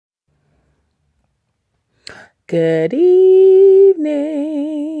Good evening.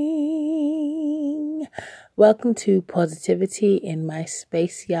 Welcome to Positivity in My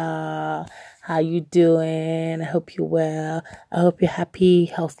Space, y'all. How you doing? I hope you're well. I hope you're happy,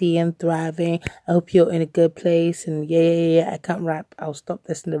 healthy, and thriving. I hope you're in a good place. And yeah, I can't rap. I'll stop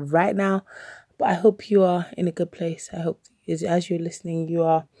listening right now. But I hope you are in a good place. I hope as you're listening, you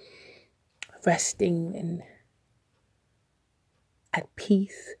are resting and at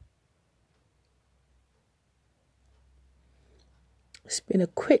peace. It's been a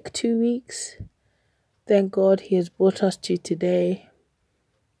quick 2 weeks. Thank God He has brought us to today.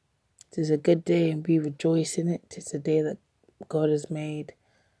 It is a good day and we rejoice in it. It's a day that God has made.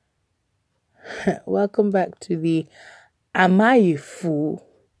 Welcome back to the Am I a Fool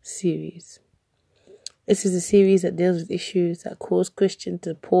series. This is a series that deals with issues that cause Christians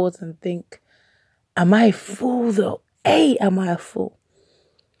to pause and think, am I a fool though? Hey, am I a fool?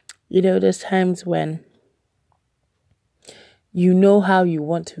 You know, there's times when you know how you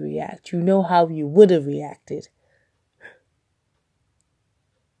want to react. You know how you would have reacted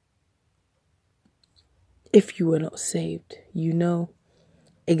if you were not saved. You know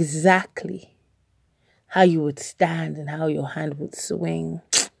exactly how you would stand and how your hand would swing.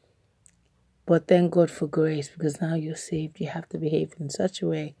 But thank God for grace, because now you're saved. You have to behave in such a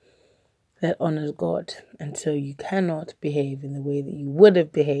way that honors God. And so you cannot behave in the way that you would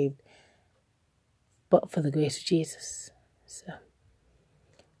have behaved but for the grace of Jesus. So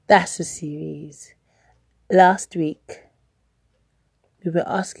that's the series. Last week, we were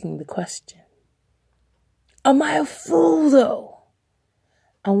asking the question, am I a fool though?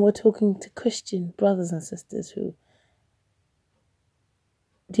 And we're talking to Christian brothers and sisters who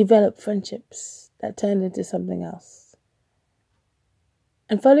developed friendships that turned into something else.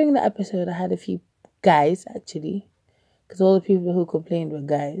 And following the episode, I had a few guys, actually, because all the people who complained were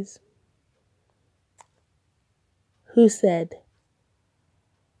guys, who said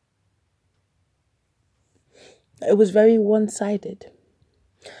it was very one-sided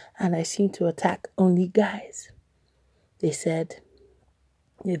and I seemed to attack only guys. They said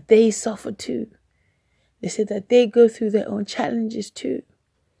that they suffer too. They said that they go through their own challenges too.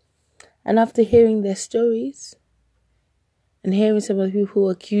 And after hearing their stories and hearing some of the people who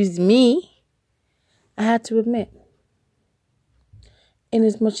accused me, I had to admit, in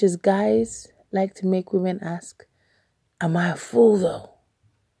as much as guys like to make women ask, am I a fool though?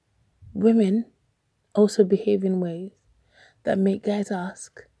 Women also behave in ways that make guys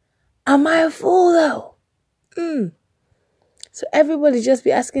ask, am I a fool though? So everybody just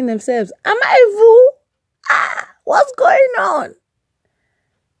be asking themselves, am I a fool? What's going on?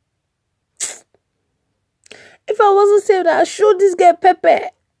 If I wasn't saved, I should just get pepper.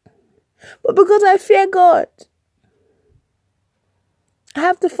 But because I fear God, I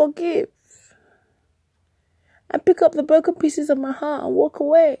have to forgive and pick up the broken pieces of my heart and walk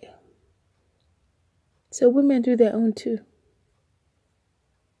away. So women do their own too.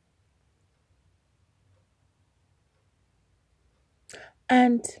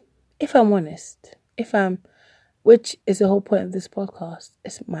 And if I'm honest, which is the whole point of this podcast,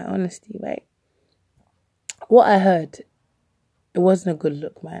 is my honesty, right? What I heard, it wasn't a good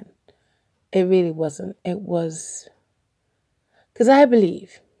look, man. It really wasn't. It was, because I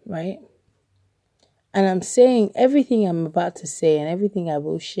believe, right? And I'm saying everything I'm about to say and everything I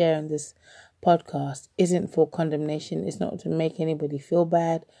will share in this podcast isn't for condemnation. It's not to make anybody feel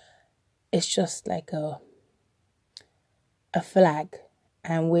bad. It's just like a flag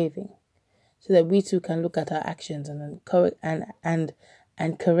I'm waving, so that we too can look at our actions and then correct and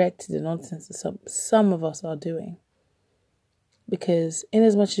correct the nonsense that some of us are doing. Because in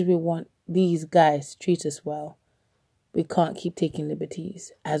as much as we want these guys to treat us well, we can't keep taking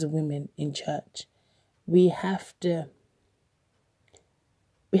liberties as women in church. We have to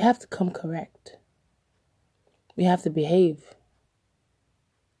come correct. We have to behave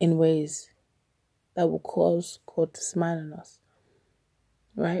in ways that will cause God to smile on us.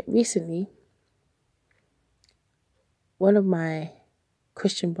 Right? Recently, one of my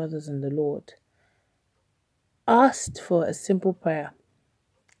Christian brothers in the Lord asked for a simple prayer.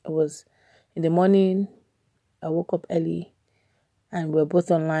 It was in the morning. I woke up early and we're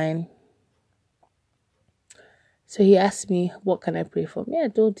both online. So he asked me, what can I pray for? I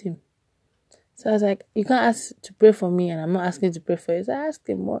told him. So I was like, you can't ask to pray for me and I'm not asking to pray for you. So I asked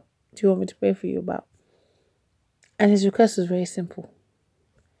him, what do you want me to pray for you about? And his request was very simple.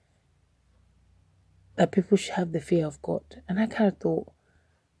 That people should have the fear of God. And I kind of thought,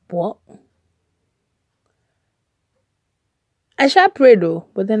 what? I should pray though,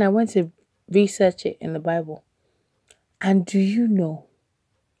 but then I went to research it in the Bible. And do you know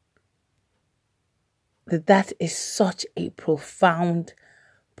that is such a profound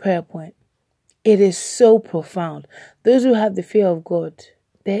prayer point. It is so profound. Those who have the fear of God,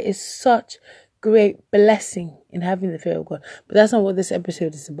 there is such great blessing in having the fear of God. But that's not what this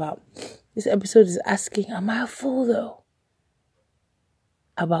episode is about. This episode is asking, am I a fool though?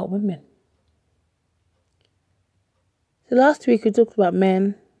 About women. So last week we talked about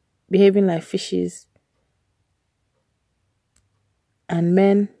men behaving like fishes and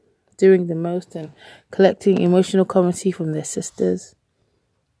men doing the most and collecting emotional currency from their sisters.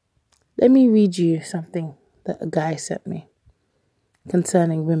 Let me read you something that a guy sent me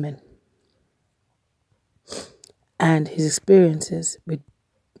concerning women and his experiences with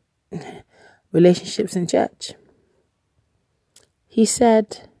relationships in church. He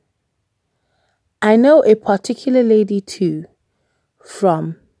said, I know a particular lady too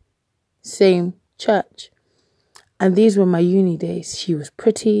from same church. And these were my uni days. She was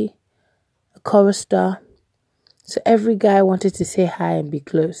pretty, a chorister. So every guy wanted to say hi and be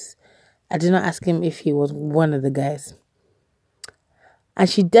close. I did not ask him if he was one of the guys. And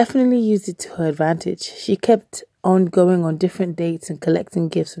she definitely used it to her advantage. She kept on going on different dates and collecting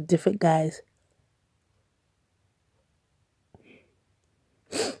gifts of different guys.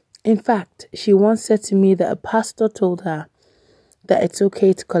 In fact, she once said to me that a pastor told her that it's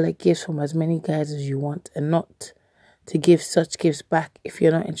okay to collect gifts from as many guys as you want and not to give such gifts back if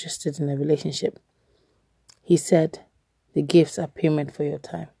you're not interested in a relationship. He said, the gifts are payment for your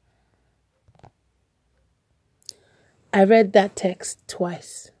time. I read that text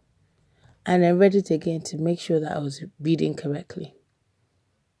twice and I read it again to make sure that I was reading correctly.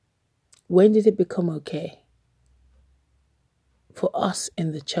 When did it become okay for us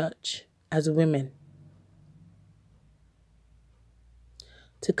in the church as women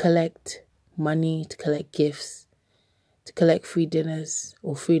to collect money, to collect gifts, to collect free dinners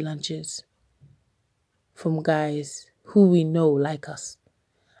or free lunches from guys who we know like us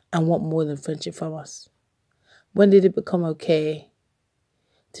and want more than friendship from us? When did it become okay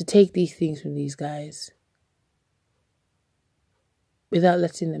to take these things from these guys without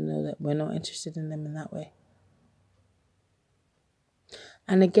letting them know that we're not interested in them in that way?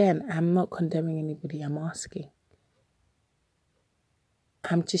 And again, I'm not condemning anybody, I'm asking.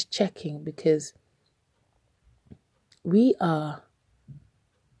 I'm just checking because we are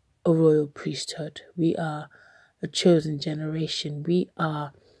a royal priesthood. We are a chosen generation. We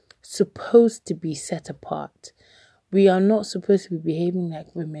are supposed to be set apart. We are not supposed to be behaving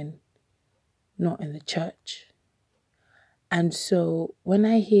like women, not in the church. And so when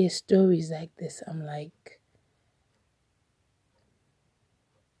I hear stories like this, I'm like,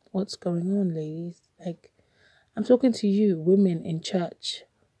 what's going on, ladies? Like, I'm talking to you, women in church.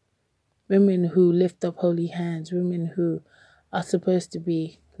 Women who lift up holy hands. Women who are supposed to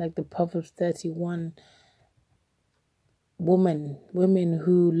be like the Proverbs 31 women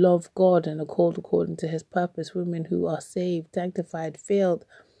who love God and are called according to his purpose, women who are saved, sanctified, filled.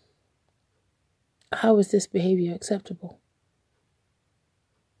 How is this behavior acceptable?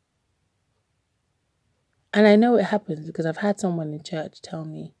 And I know it happens because I've had someone in church tell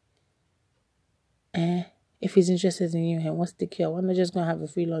me, if he's interested in you and wants to cure, why not just going to have a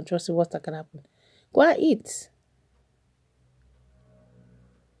free lunch? What's that can happen? Go and eat.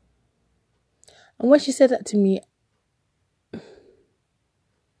 And when she said that to me,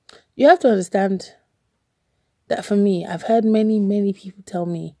 you have to understand that for me, I've heard many, many people tell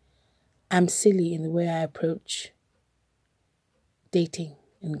me I'm silly in the way I approach dating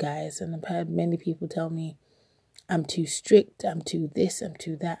and guys. And I've heard many people tell me I'm too strict, I'm too this, I'm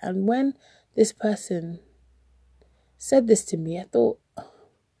too that. And when this person said this to me, I thought,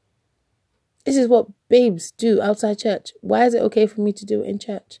 this is what babes do outside church. Why is it okay for me to do it in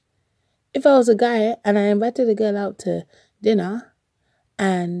church? If I was a guy and I invited a girl out to dinner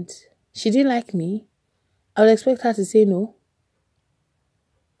and she didn't like me, I would expect her to say no.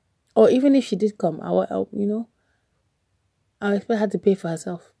 Or even if she did come, I would expect her to pay for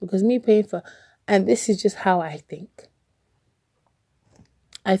herself. Because me paying for... And this is just how I think.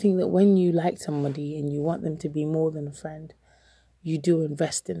 I think that when you like somebody and you want them to be more than a friend, you do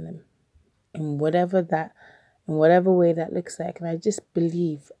invest in them. In whatever way that looks like. And I just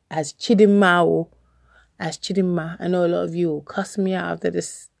believe as Chidinma, I know a lot of you will cuss me out after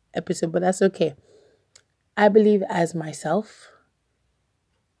this episode, but that's okay. I believe as myself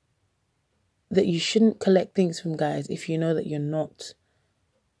that you shouldn't collect things from guys if you know that you're not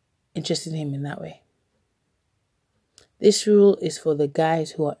interested in him in that way. This rule is for the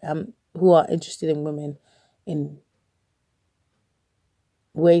guys who are interested in women in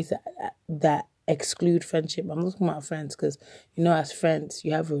ways that exclude friendship. I'm not talking about friends because, as friends,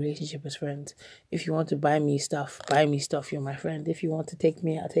 you have a relationship as friends. If you want to buy me stuff, you're my friend. If you want to take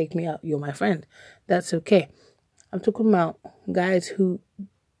me out, you're my friend. That's okay. I'm talking about guys who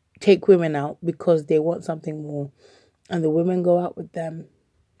take women out because they want something more, and the women go out with them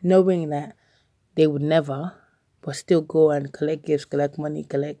knowing that they would never, but still go and collect gifts, collect money,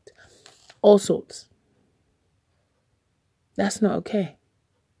 collect all sorts. That's not okay.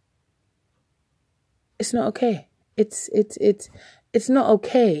 It's not okay. It's not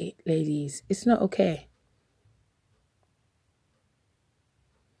okay, ladies. It's not okay.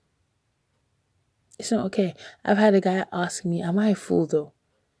 It's not okay. I've had a guy ask me, am I a fool though?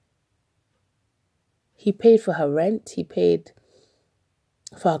 He paid for her rent. He paid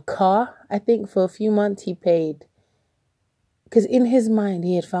for a car. I think for a few months he paid. Because in his mind,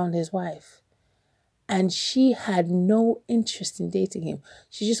 he had found his wife. And she had no interest in dating him.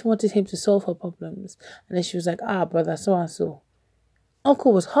 She just wanted him to solve her problems. And then she was like, brother, so and so.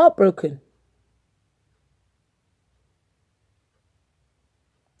 Uncle was heartbroken.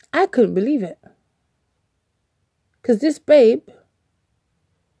 I couldn't believe it. Because this babe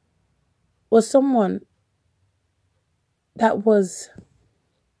was someone that was,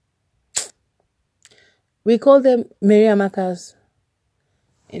 we call them Miriamakas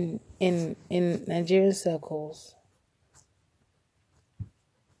in Nigerian circles.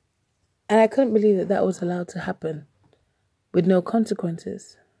 And I couldn't believe that was allowed to happen with no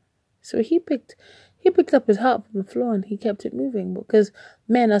consequences. So he picked up his heart from the floor and he kept it moving, because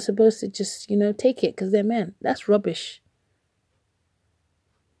men are supposed to just, take it because they're men. That's rubbish.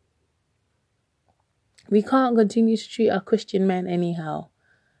 We can't continue to treat our Christian men anyhow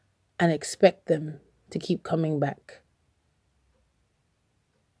and expect them to keep coming back.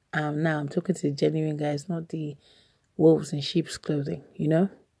 Now I'm talking to the genuine guys, not the wolves in sheep's clothing,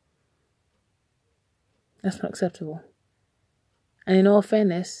 That's not acceptable. And in all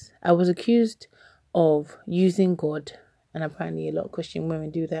fairness, I was accused of using God, and apparently a lot of Christian women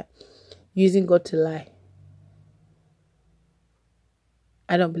do that, using God to lie.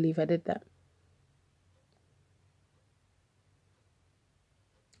 I don't believe I did that.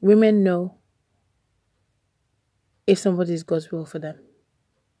 Women know if somebody's God's will for them.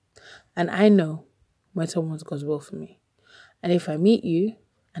 And I know when someone's God's will for me. And if I meet you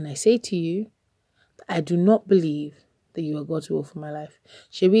and I say to you, I do not believe that you are God's will for my life,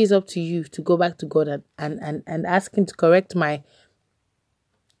 Shebi, it's up to you to go back to God and ask him to correct my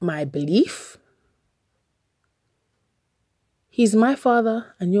belief. He's my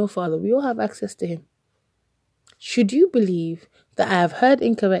father and your father. We all have access to him. Should you believe that I have heard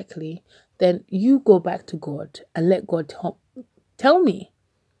incorrectly, then you go back to God and let God tell me.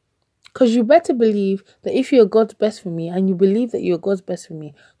 Because you better believe that if you're God's best for me and you believe that you're God's best for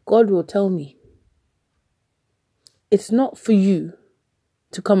me, God will tell me. It's not for you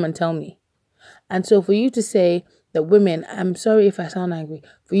to come and tell me. And so for you to say that women, I'm sorry if I sound angry,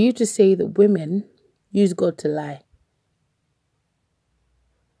 for you to say that women use God to lie,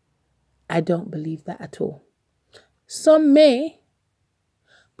 I don't believe that at all. Some may,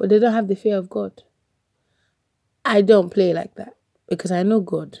 but they don't have the fear of God. I don't play like that because I know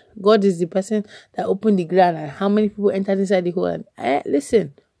God. God is the person that opened the ground and how many people entered inside the hole. And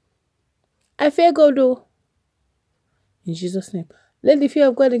listen, I fear God though. In Jesus' name. Let the fear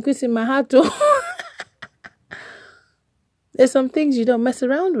of God increase in my heart too. There's some things you don't mess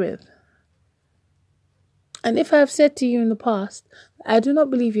around with. And if I have said to you in the past, I do not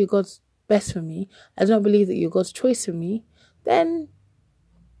believe you're God's best for me, I do not believe that you're God's choice for me, then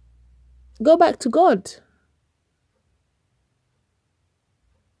go back to God.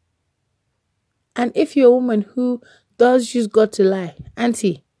 And if you're a woman who does use God to lie,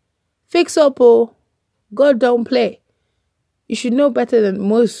 auntie, fix up, oh. God don't play. You should know better than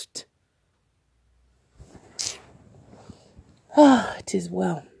most. It is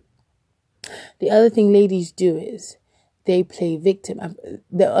well. The other thing ladies do is they play victim.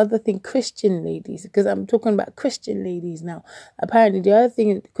 The other thing Christian ladies, because I'm talking about Christian ladies now. Apparently the other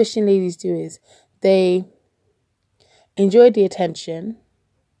thing Christian ladies do is they enjoy the attention.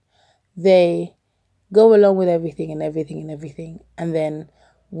 They go along with everything. And then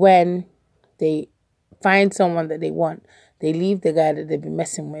when they find someone that they want, they leave the guy that they've been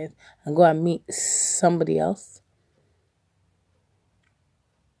messing with and go and meet somebody else.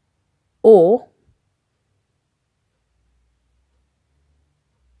 Or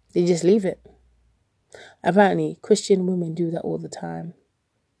they just leave it. Apparently, Christian women do that all the time.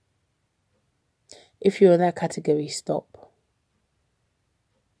 If you're in that category, stop.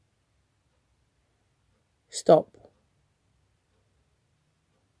 Stop.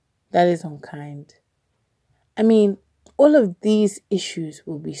 That is unkind. I mean, all of these issues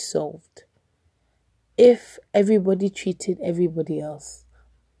will be solved if everybody treated everybody else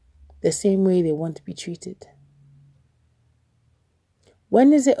the same way they want to be treated.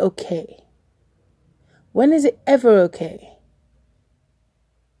 When is it okay? When is it ever okay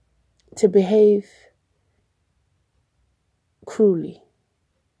to behave cruelly?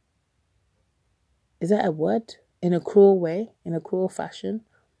 Is that a word? In a cruel way? In a cruel fashion?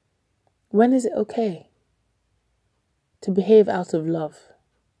 When is it okay to behave out of love?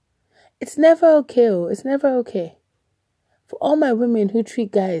 It's never okay. It's never okay. For all my women who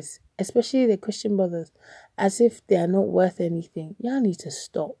treat guys, especially the Christian brothers, as if they are not worth anything, y'all need to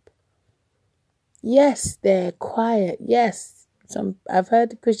stop. Yes, they're quiet. Yes, I've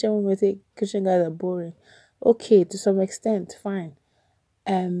heard Christian women say Christian guys are boring. Okay, to some extent, fine.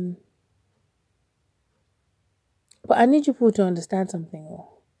 But I need you people to understand something.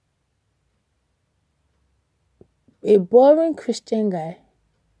 A boring Christian guy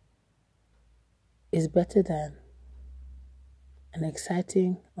is better than an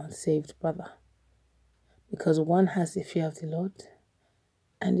exciting, unsaved brother. Because one has the fear of the Lord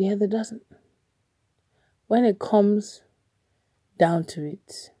and the other doesn't. When it comes down to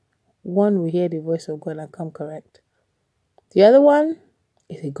it, one will hear the voice of God and come correct. The other one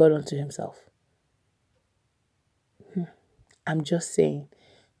is a God unto himself. I'm just saying,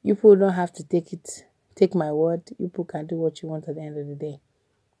 you people don't have to take my word. You people can do what you want at the end of the day.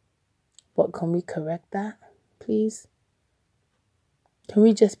 But can we correct that, please? Can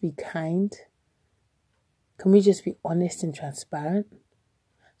we just be kind? Can we just be honest and transparent?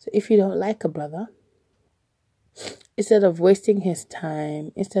 So if you don't like a brother, instead of wasting his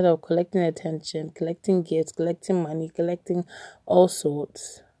time, instead of collecting attention, collecting gifts, collecting money, collecting all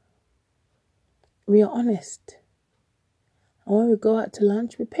sorts, we are honest. And when we go out to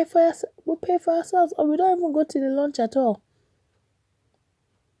lunch, we pay for ourselves, or we don't even go to the lunch at all.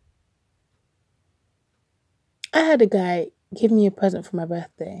 I had a guy give me a present for my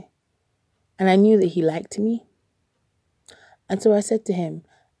birthday, and I knew that he liked me. And so I said to him,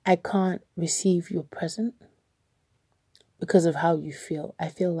 I can't receive your present because of how you feel. I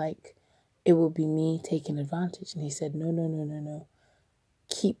feel like it will be me taking advantage. And he said, no.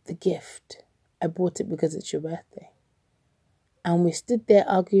 Keep the gift. I bought it because it's your birthday. And we stood there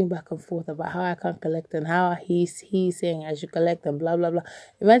arguing back and forth about how I can't collect and how he's saying I should collect and blah, blah, blah.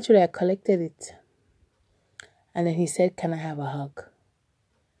 Eventually, I collected it. And then he said, can I have a hug?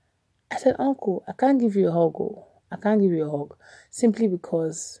 I said, Uncle, I can't give you a hug. I can't give you a hug simply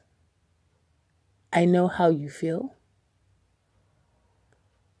because I know how you feel.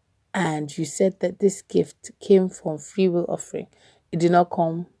 And you said that this gift came from free will offering. It did not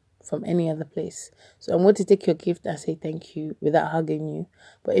come from any other place. So I'm going to take your gift and say thank you without hugging you.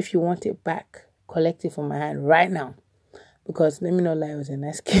 But if you want it back, collect it from my hand right now. Because let me not lie, it was a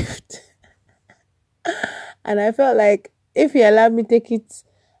nice gift. And I felt like if he allowed me to take it,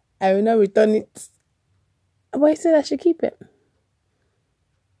 I will not return it. But he said I should keep it.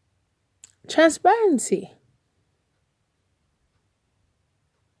 Transparency.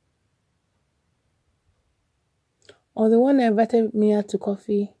 Or the one that invited me out to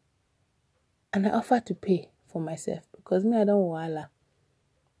coffee and I offered to pay for myself because me, I don't want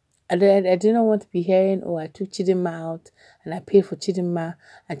I didn't want to be hearing, I took Chidinma out and I paid for Chidinma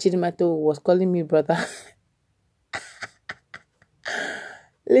and Chidinma was calling me brother.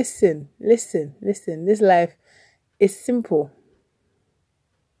 Listen. This life is simple.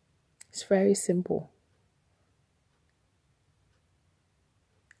 It's very simple.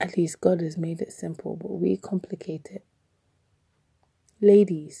 At least God has made it simple, but we complicate it.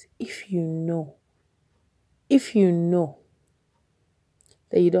 Ladies, if you know that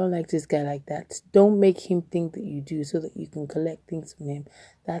you don't like this guy like that, don't make him think that you do so that you can collect things from him.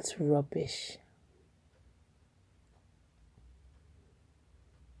 That's rubbish.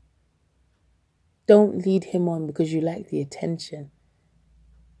 Don't lead him on because you like the attention,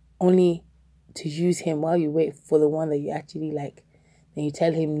 only to use him while you wait for the one that you actually like. Then you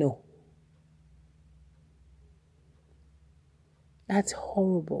tell him no. That's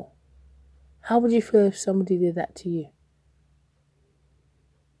horrible. How would you feel if somebody did that to you?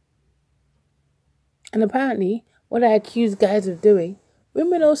 And apparently, what I accuse guys of doing,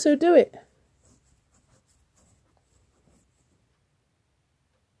 women also do it.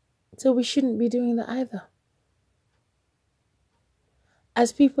 So we shouldn't be doing that either.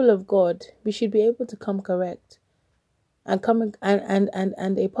 As people of God, we should be able to come correct. And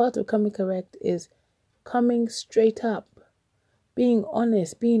a part of coming correct is coming straight up, being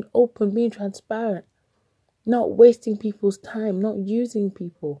honest, being open, being transparent, not wasting people's time, not using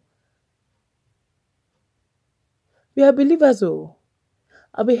people. We are believers, oh.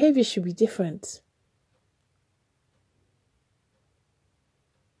 Our behavior should be different.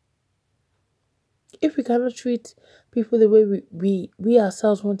 If we cannot treat people the way we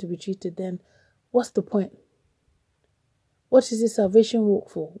ourselves want to be treated, then what's the point? What is this salvation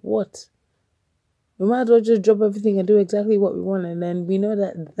walk for? What? We might as well just drop everything and do exactly what we want, and then we know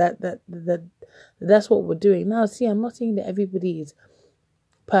that's what we're doing. Now, see, I'm not saying that everybody is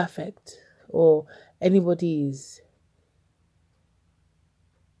perfect or anybody is.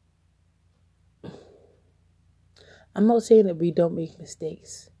 I'm not saying that we don't make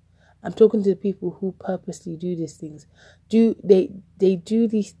mistakes. I'm talking to the people who purposely do these things. They do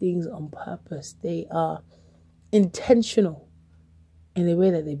these things on purpose. They are intentional in the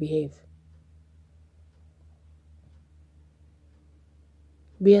way that they behave.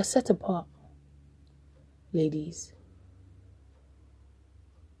 We are set apart, ladies.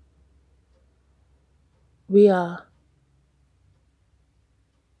 We are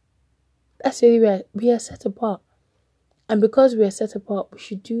set apart. And because we are set apart, we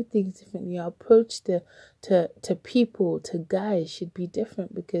should do things differently. Our approach to people, to guys, should be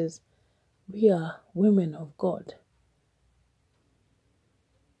different because we are women of God.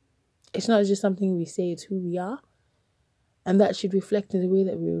 It's not just something we say, it's who we are. And that should reflect in the way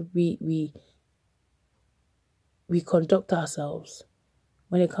that we conduct ourselves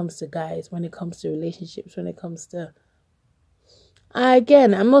when it comes to guys, when it comes to relationships, when it comes to...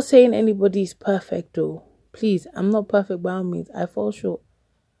 Again, I'm not saying anybody's perfect though. Please, I'm not perfect by all means. I fall short.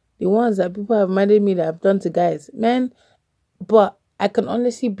 The ones that people have reminded me that I've done to guys, man, but I can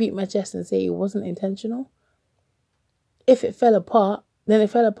honestly beat my chest and say it wasn't intentional. If it fell apart, then it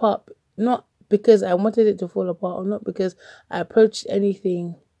fell apart. Not because I wanted it to fall apart, or not because I approached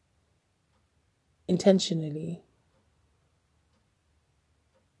anything intentionally.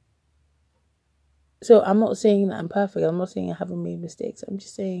 So I'm not saying that I'm perfect. I'm not saying I haven't made mistakes. I'm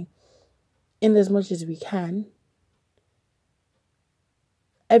just saying, in as much as we can,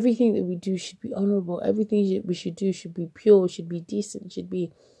 everything that we do should be honorable. Everything that we should do should be pure, should be decent, should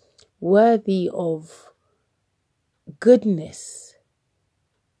be worthy of goodness.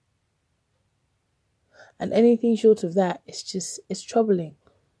 And anything short of that, it's troubling.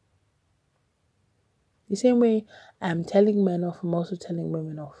 The same way I'm telling men off, I'm also telling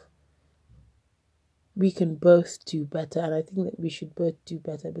women off. We can both do better, and I think that we should both do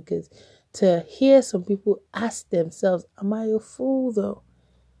better, because to hear some people ask themselves, am I a fool though?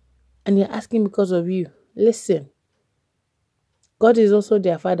 And you're asking because of you. Listen, God is also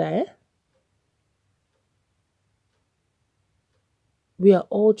their father, eh? We are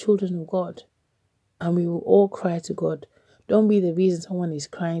all children of God, and we will all cry to God. Don't be the reason someone is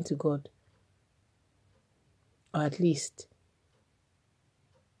crying to God. Or at least,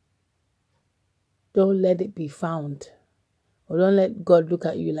 don't let it be found. Or don't let God look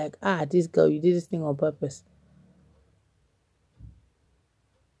at you like, this girl, you did this thing on purpose.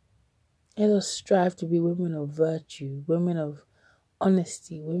 Let us strive to be women of virtue, women of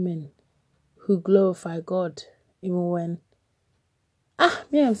honesty, women who glorify God, even when...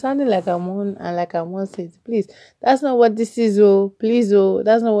 I'm sounding like I'm on and like I'm on stage. Please, that's not what this is, oh. Please, oh,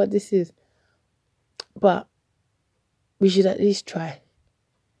 that's not what this is. But we should at least try.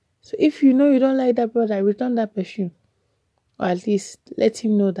 So if you know you don't like that brother, return that perfume. Or at least let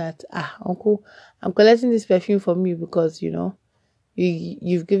him know that, uncle, I'm collecting this perfume from you because,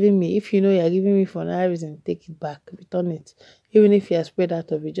 you've given me. If you know you're giving me for another reason, take it back. Return it. Even if you're spread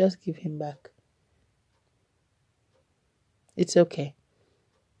out of it, just give him back. It's okay.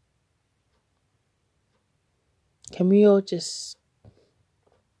 Can we all just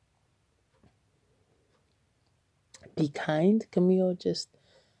be kind? Can we all just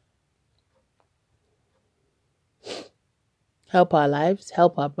help our lives,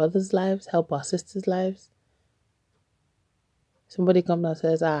 help our brothers' lives, help our sisters' lives? Somebody comes and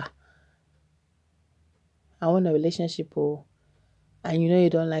says, I want a relationship, and you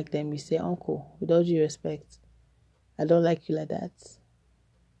don't like them. You say, uncle, with all due respect, I don't like you like that.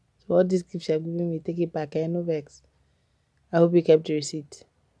 So all these gifts you're giving me, take it back. I no vex. I hope you kept the receipt.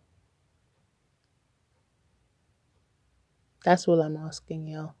 That's all I'm asking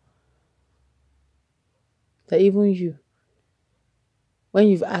y'all. That even you, when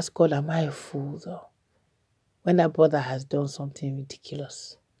you've asked God, am I a fool though? When that brother has done something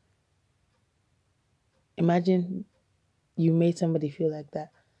ridiculous. Imagine you made somebody feel like that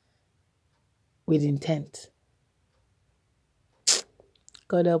with intent.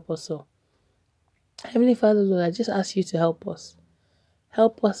 God help us all. Heavenly Father, Lord, I just ask you to help us.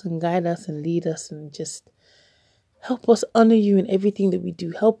 Help us and guide us and lead us, and just help us honor you in everything that we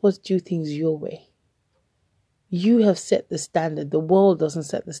do. Help us do things your way. You have set the standard. The world doesn't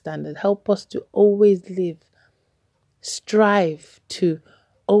set the standard. Help us to always strive to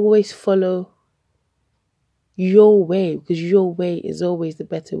always follow your way, because your way is always the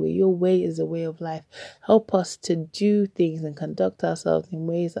better way. Your way is the way of life. Help us to do things and conduct ourselves in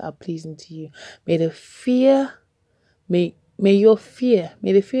ways that are pleasing to you. May the fear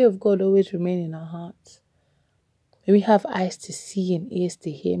of God always remain in our hearts. May we have eyes to see and ears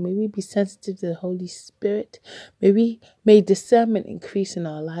to hear. May we be sensitive to the Holy Spirit. May discernment increase in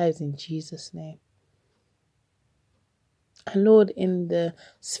our lives in Jesus' name. And Lord, in the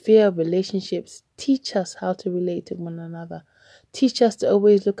sphere of relationships, teach us how to relate to one another. Teach us to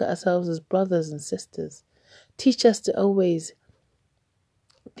always look at ourselves as brothers and sisters. Teach us to always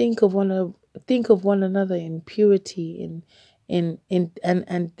think of one another in purity,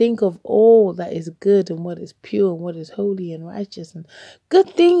 and think of all that is good and what is pure and what is holy and righteous and good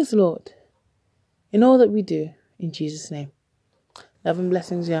things, Lord, in all that we do. In Jesus' name. Love and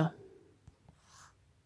blessings, y'all.